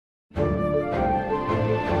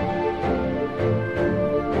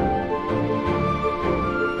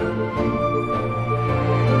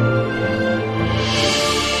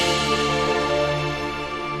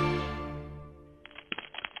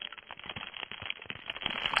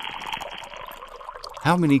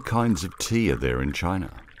How many kinds of tea are there in China?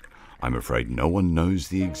 I'm afraid no one knows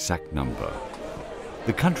the exact number.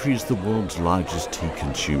 The country is the world's largest tea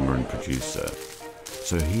consumer and producer,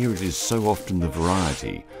 so here it is so often the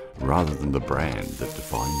variety rather than the brand that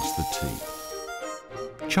defines the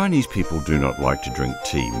tea. Chinese people do not like to drink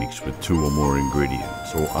tea mixed with 2 or more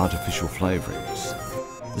ingredients or artificial flavourings.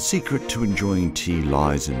 The secret to enjoying tea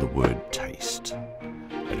lies in the word taste.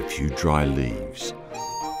 Add a few dry leaves,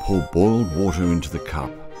 pour boiled water into the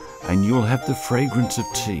cup, and you'll have the fragrance of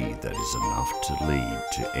tea that is enough to lead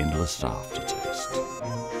to endless aftertaste.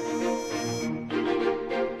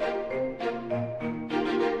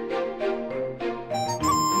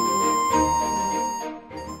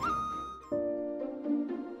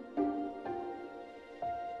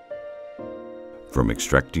 From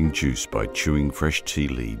extracting juice by chewing fresh tea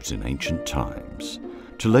leaves in ancient times,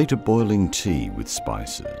 to later boiling tea with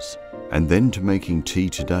spices, and then to making tea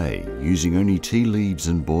today using only tea leaves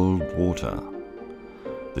and boiled water.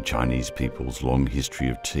 The Chinese people's long history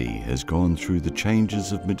of tea has gone through the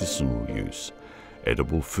changes of medicinal use,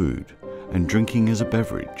 edible food, and drinking as a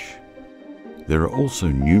beverage. There are also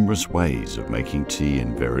numerous ways of making tea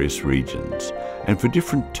in various regions and for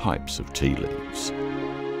different types of tea leaves.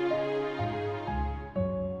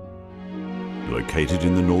 Located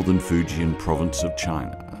in the northern Fujian province of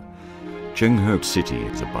China, Zhenghe City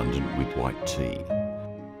is abundant with white tea.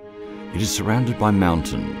 It is surrounded by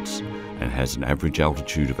mountains and has an average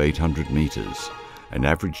altitude of 800 meters, an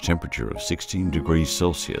average temperature of 16 degrees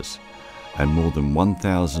Celsius, and more than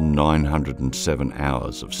 1,907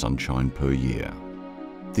 hours of sunshine per year.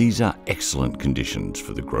 These are excellent conditions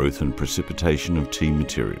for the growth and precipitation of tea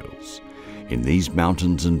materials. In these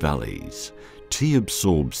mountains and valleys, tea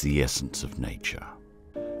absorbs the essence of nature.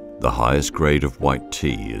 The highest grade of white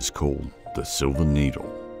tea is called the silver needle.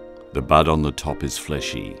 The bud on the top is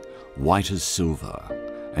fleshy, white as silver,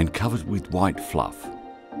 and covered with white fluff,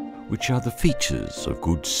 which are the features of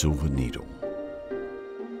good silver needle.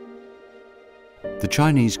 The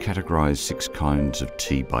Chinese categorize 6 kinds of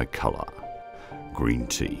tea by color: green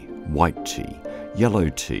tea, white tea, yellow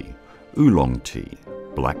tea, oolong tea,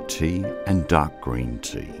 black tea, and dark green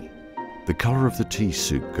tea. The color of the tea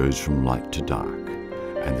soup goes from light to dark,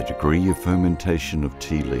 and the degree of fermentation of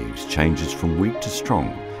tea leaves changes from weak to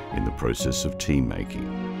strong in the process of tea making.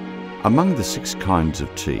 Among the 6 kinds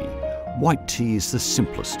of tea, white tea is the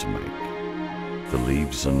simplest to make. The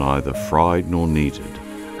leaves are neither fried nor kneaded,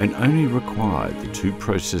 and only require the 2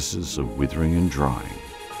 processes of withering and drying.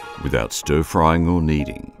 Without stir-frying or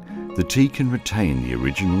kneading, the tea can retain the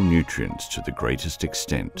original nutrients to the greatest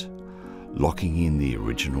extent, locking in the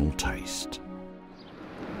original taste.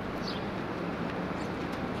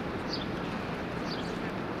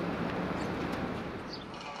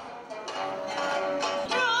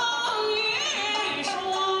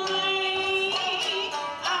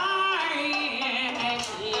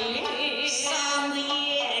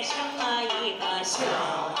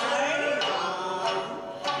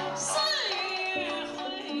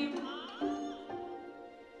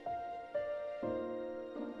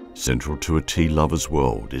 Central to a tea lover's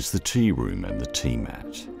world is the tea room and the tea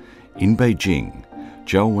mat. In Beijing,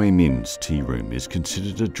 Zhao Weimin's tea room is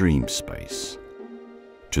considered a dream space.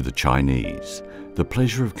 To the Chinese, the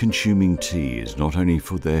pleasure of consuming tea is not only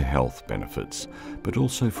for their health benefits, but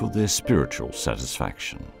also for their spiritual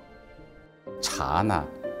satisfaction. 茶呢，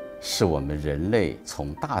是我们人类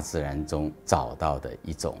从大自然中找到的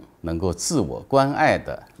一种能够自我关爱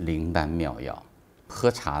的灵丹妙药。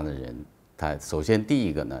喝茶的人，他首先第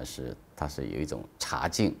一个呢它是有一种茶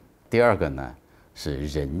境，第二个呢是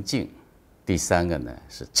人境，第三个呢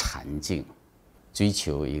是禅境，追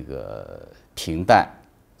求一个平淡，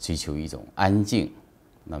追求一种安静，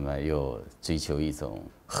那么又追求一种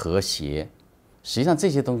和谐。实际上这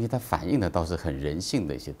些东西它反映的倒是很人性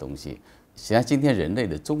的一些东西。实际上今天人类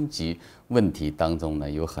的终极问题当中呢，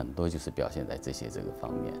有很多就是表现在这个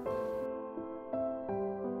方面。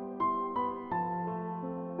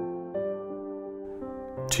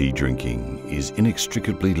Tea drinking is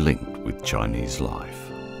inextricably linked with Chinese life.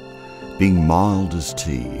 Being mild as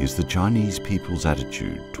tea is the Chinese people's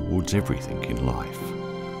attitude towards everything in life.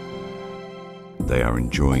 They are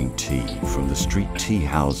enjoying tea from the street tea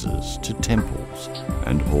houses to temples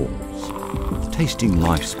and halls, tasting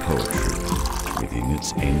life's poetry within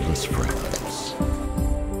its endless fragrance.